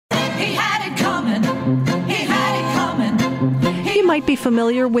He had it coming. He had it coming. You might be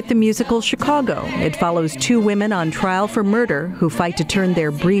familiar with the musical Chicago. It follows two women on trial for murder who fight to turn their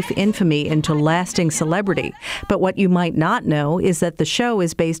brief infamy into lasting celebrity. But what you might not know is that the show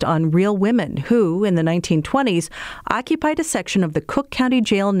is based on real women who, in the 1920s, occupied a section of the Cook County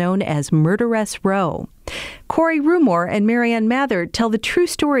Jail known as Murderess Row. Kori Rumore and Marianne Mather tell the true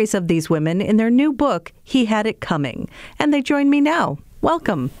stories of these women in their new book, He Had It Coming. And they join me now.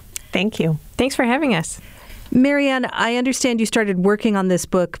 Welcome. Thank you. Thanks for having us. Marianne, I understand you started working on this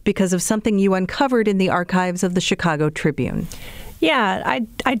book because of something you uncovered in the archives of the Chicago Tribune. Yeah,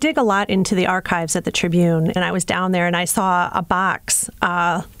 I dig a lot into the archives at the Tribune, and I was down there and I saw a box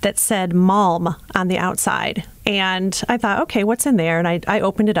that said Malm on the outside. And I thought, okay, what's in there? And I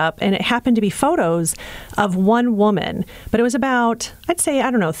opened it up, and it happened to be photos of one woman. But it was about, I'd say,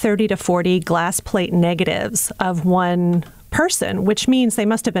 30 to 40 glass plate negatives of one person, which means they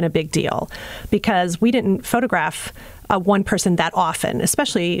must have been a big deal because we didn't photograph one person that often,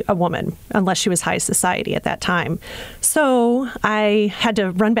 especially a woman, unless she was high society at that time. So I had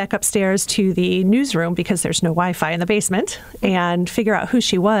to run back upstairs to the newsroom because there's no Wi-Fi in the basement and figure out who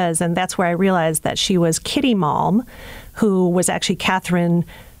she was. And that's where I realized that she was Kitty Malm, who was actually Catherine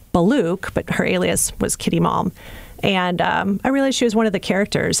Baluch, but her alias was Kitty Malm. And I realized she was one of the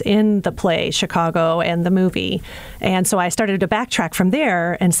characters in the play Chicago and the movie. And so I started to backtrack from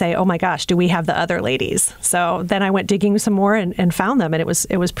there and say, oh my gosh, do we have the other ladies? So then I went digging some more and found them, and it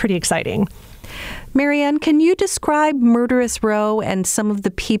was pretty exciting. Marianne, can you describe Murderess Row and some of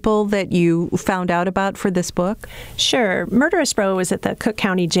the people that you found out about for this book? Sure. Murderess Row was at the Cook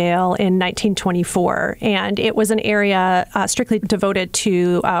County Jail in 1924, and it was an area strictly devoted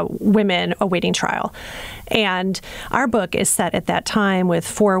to women awaiting trial. And our book is set at that time with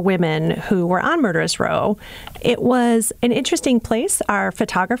 4 women who were on Murderess Row. It was an interesting place. Our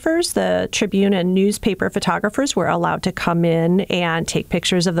photographers, the Tribune and newspaper photographers, were allowed to come in and take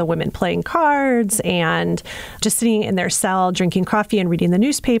pictures of the women playing cards and just sitting in their cell, drinking coffee and reading the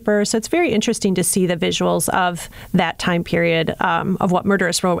newspaper. So it's very interesting to see the visuals of that time period of what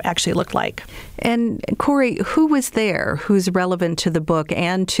Murderess Row actually looked like. And Kori, who was there who's relevant to the book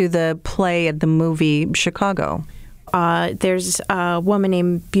and to the play and the movie Chicago? There's a woman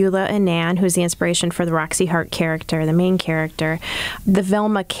named Beulah Annan, who's the inspiration for the Roxy Hart character, the main character. The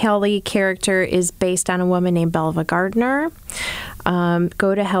Velma Kelly character is based on a woman named Belva Gardner.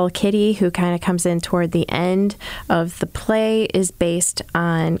 Go to Hell Kitty, who kind of comes in toward the end of the play, is based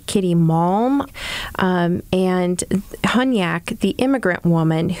on Kitty Malm. And Hunyak, the immigrant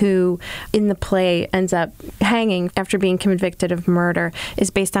woman who in the play ends up hanging after being convicted of murder, is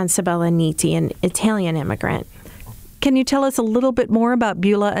based on Sabella Nitti, an Italian immigrant. Can you tell us a little bit more about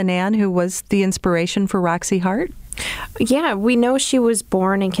Beulah Annan, who was the inspiration for Roxy Hart? Yeah, we know she was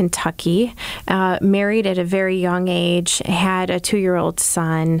born in Kentucky, married at a very young age, had a 2-year-old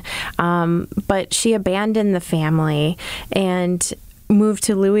son, but she abandoned the family and moved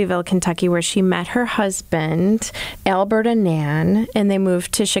to Louisville, Kentucky, where she met her husband, Albert Annan, and they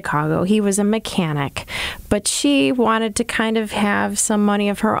moved to Chicago. He was a mechanic, but she wanted to kind of have some money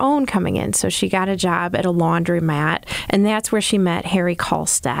of her own coming in, so she got a job at a laundromat, and that's where she met Harry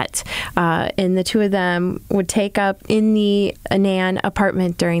Kalstedt. And the two of them would take up in the Annan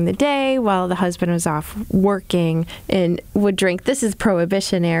apartment during the day while the husband was off working and would drink. This is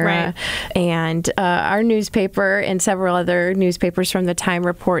Prohibition era. Right. And our newspaper and several other newspapers from the time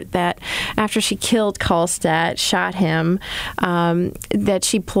report that after she killed Kalstedt, shot him, that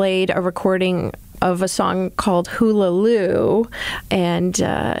she played a recording of a song called Hula Loo and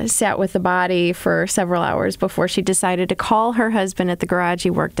sat with the body for several hours before she decided to call her husband at the garage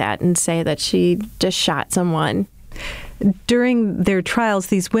he worked at and say that she just shot someone. During their trials,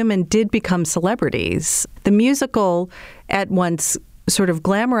 these women did become celebrities. The musical at once sort of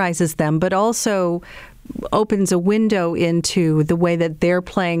glamorizes them, but also opens a window into the way that they're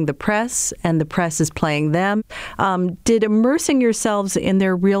playing the press and the press is playing them. Did immersing yourselves in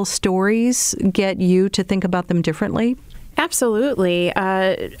their real stories get you to think about them differently? Absolutely.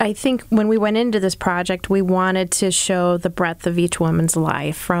 I think when we went into this project, we wanted to show the breadth of each woman's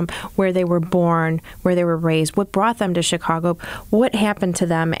life, from where they were born, where they were raised, what brought them to Chicago, what happened to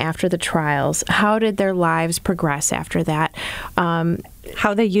them after the trials, how did their lives progress after that.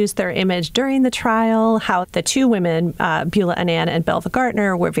 How they used their image during the trial, how the two women, Beulah Annan and Belva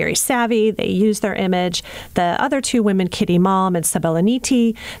Gardner, were very savvy. They used their image. The other two women, Kitty Malm and Sabella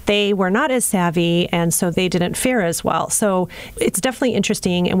Nitti, they were not as savvy, and so they didn't fare as well. So it's definitely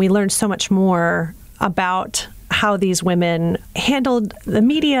interesting, and we learned so much more about how these women handled the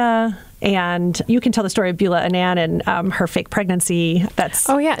media And you can tell the story of Beulah Annan and her fake pregnancy.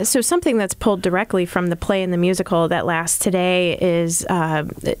 Oh, yeah. So something that's pulled directly from the play and the musical that lasts today is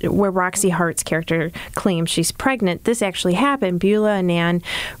where Roxy Hart's character claims she's pregnant. This actually happened. Beulah Annan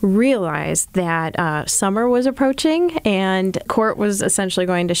realized that summer was approaching and court was essentially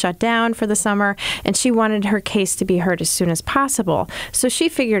going to shut down for the summer, and she wanted her case to be heard as soon as possible. So she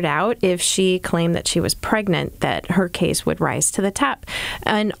figured out if she claimed that she was pregnant, that her case would rise to the top.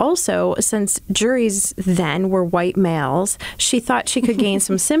 And also, since juries then were white males, she thought she could gain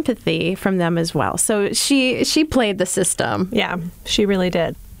some sympathy from them as well. So she played the system. Yeah, she really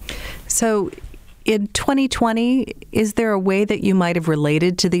did. So in 2020, is there a way that you might have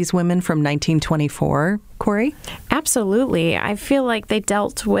related to these women from 1924, Kori? Absolutely. I feel like they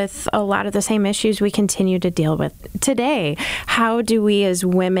dealt with a lot of the same issues we continue to deal with today. How do we as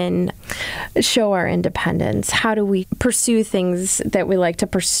women show our independence? How do we pursue things that we like to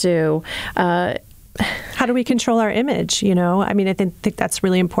pursue? How do we control our image? I mean, I think that's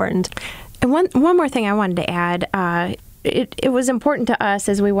really important. And one more thing I wanted to add. It was important to us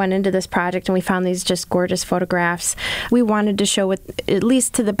as we went into this project and we found these just gorgeous photographs. We wanted to show, at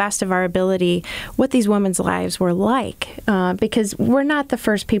least to the best of our ability, what these women's lives were like, because we're not the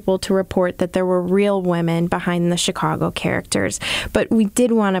first people to report that there were real women behind the Chicago characters, but we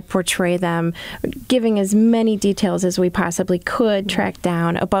did want to portray them, giving as many details as we possibly could track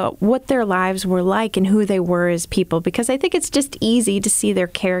down about what their lives were like and who they were as people, because I think it's just easy to see their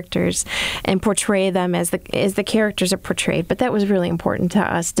characters and portray them as the characters are portrayed, but that was really important to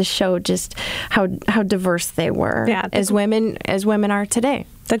us to show just how diverse they were as women are today.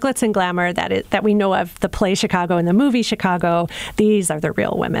 The glitz and glamour that we know of the play Chicago and the movie Chicago, these are the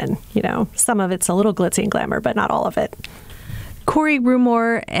real women. Some of it's a little glitzy and glamour, but not all of it. Kori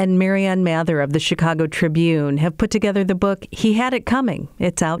Rumore and Marianne Mather of the Chicago Tribune have put together the book He Had It Coming.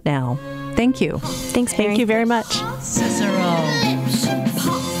 It's out now. Thank you. Thanks, Mary. Thank you very much. Cicero.